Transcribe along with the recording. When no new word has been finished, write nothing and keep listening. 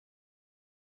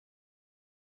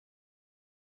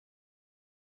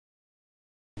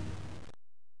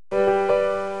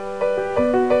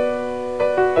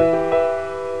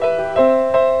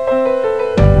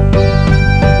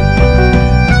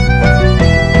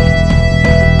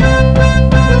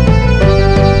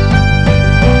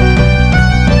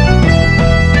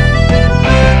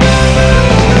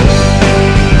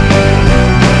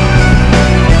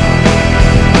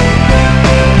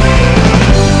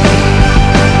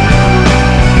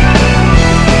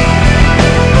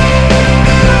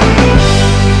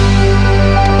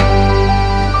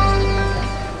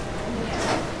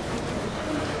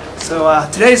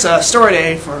today's story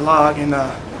day for Log, and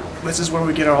this is where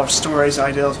we get our stories,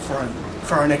 ideas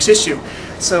for our next issue.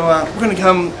 So we're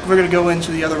gonna go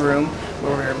into the other room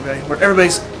where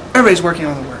everybody's working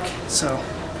on the work. So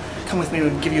come with me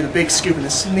and give you the big scoop and the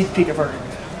sneak peek of our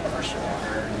show.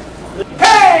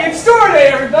 Hey, it's story day,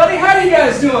 everybody. How are you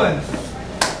guys doing?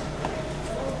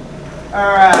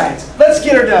 All right, let's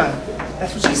get her done.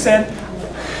 That's what she said.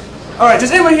 All right,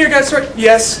 does anyone here got a story?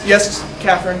 Yes,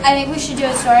 Catherine. I think we should do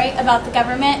a story about the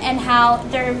government and how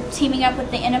they're teaming up with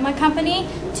the Enema Company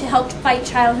to help fight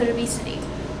childhood obesity.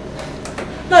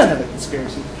 Not another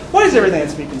conspiracy. Why does everything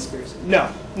have to be a conspiracy?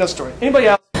 No story. Anybody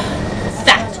else?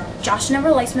 Fact. Josh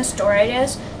never likes my story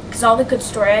ideas because all the good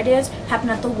story ideas happen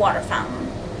at the water fountain.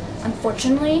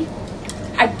 Unfortunately,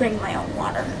 I bring my own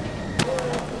water.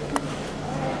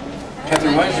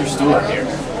 Catherine, why is your stool up here?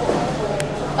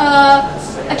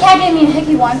 A cat gave me a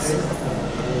hickey once.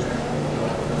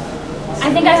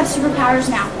 I think I have superpowers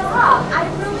now.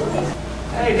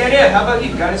 Hey, Danielle, how about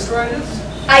you? Got any story ideas?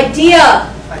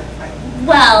 Idea!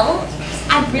 Well,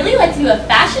 I'd really like to do a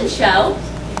fashion show.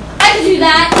 I could do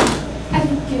that. I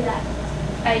could do that.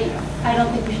 I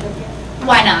don't think we should do it.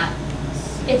 Why not?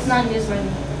 It's not newsworthy.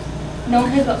 No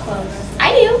one cares about clothes.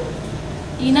 I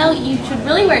do. You know, you should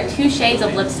really wear 2 shades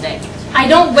of lipstick. I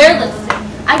don't wear lipstick.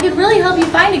 I could really help you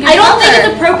find a good color. I don't think it's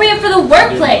appropriate for the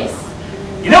workplace.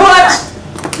 You know what?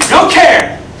 We don't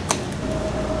care.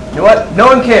 You know what? No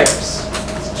one cares.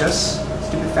 It's just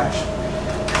stupid fashion.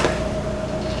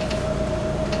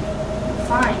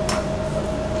 Fine.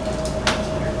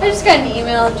 I just got an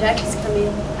email. Jackie's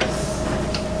coming.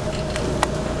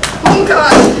 Oh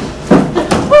God!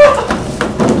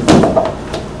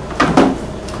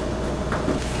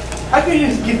 How can you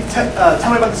just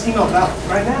tell me about this email about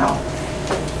right now?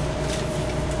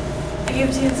 I gave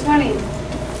it to you this morning.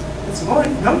 This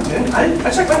morning? No, you didn't.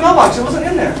 I checked my mailbox. It wasn't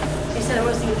in there. You said it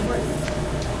wasn't important.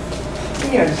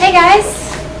 Yeah. Hey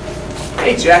guys.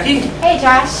 Hey Jackie. Hey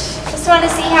Josh. Just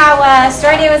wanted to see how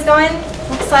story day was going.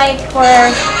 Looks like we're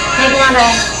making a lot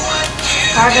of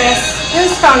progress.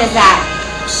 Whose phone is that?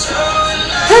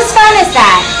 Whose phone is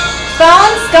that?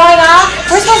 Phones going off?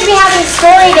 We're supposed to be having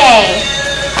story day.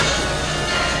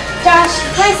 Josh,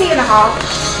 can I see you in the hall?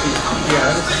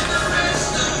 Yes.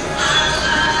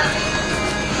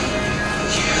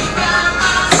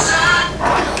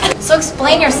 So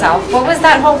explain yourself. What was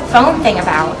that whole phone thing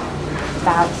about?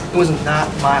 It was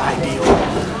not my ideal.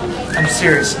 I'm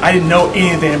serious. I didn't know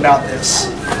anything about this.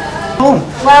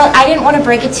 Well, I didn't want to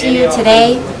break it to you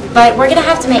today, but we're gonna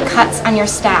have to make cuts on your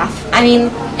staff. I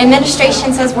mean,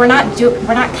 administration says we're not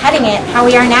cutting it how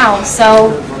we are now.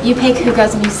 So you pick who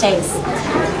goes and who stays.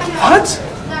 What?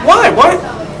 Why?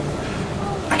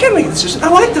 I can't make a decision. I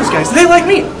like those guys. They like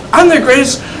me. I'm their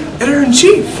greatest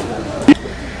editor-in-chief.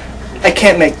 I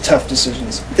can't make tough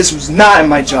decisions. This was not in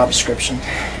my job description.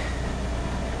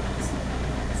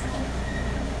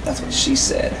 That's what she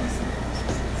said.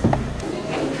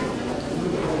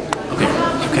 Okay,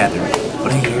 so Catherine,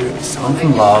 what I hear is someone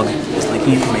from Log is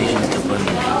leaking information to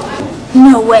Bloomberg.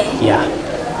 No way. Yeah.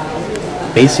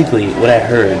 Basically, what I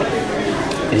heard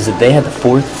is that they had the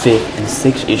 4th, 5th, and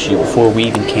 6th issue before we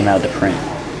even came out to print.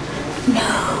 No.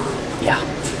 Yeah.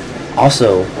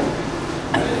 Also,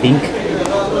 I think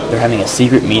they're having a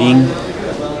secret meeting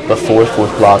before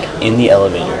 4th block in the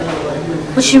elevator.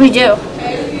 What should we do?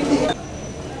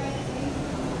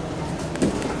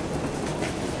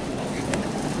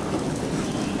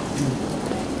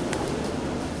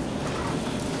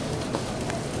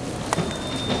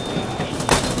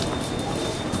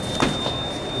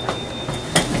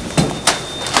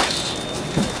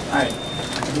 Alright,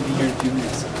 I'll be here in a few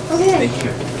minutes. Okay. Thank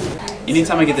you.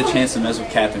 Anytime I get the chance to mess with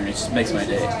Catherine, it just makes my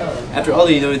day. After all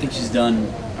the other things she's done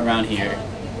around here,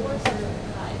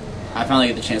 I finally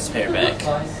get the chance to pay her back.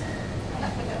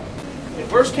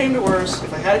 If worst came to worst,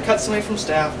 if I had to cut somebody from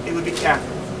staff, it would be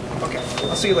Catherine. Okay,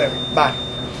 I'll see you later. Bye.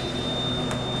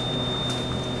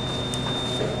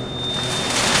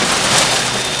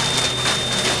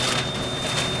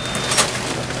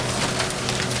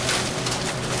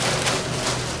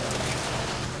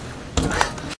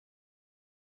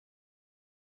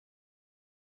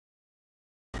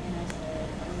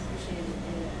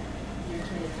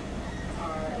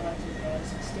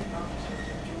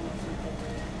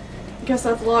 Guess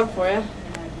that's Log for you.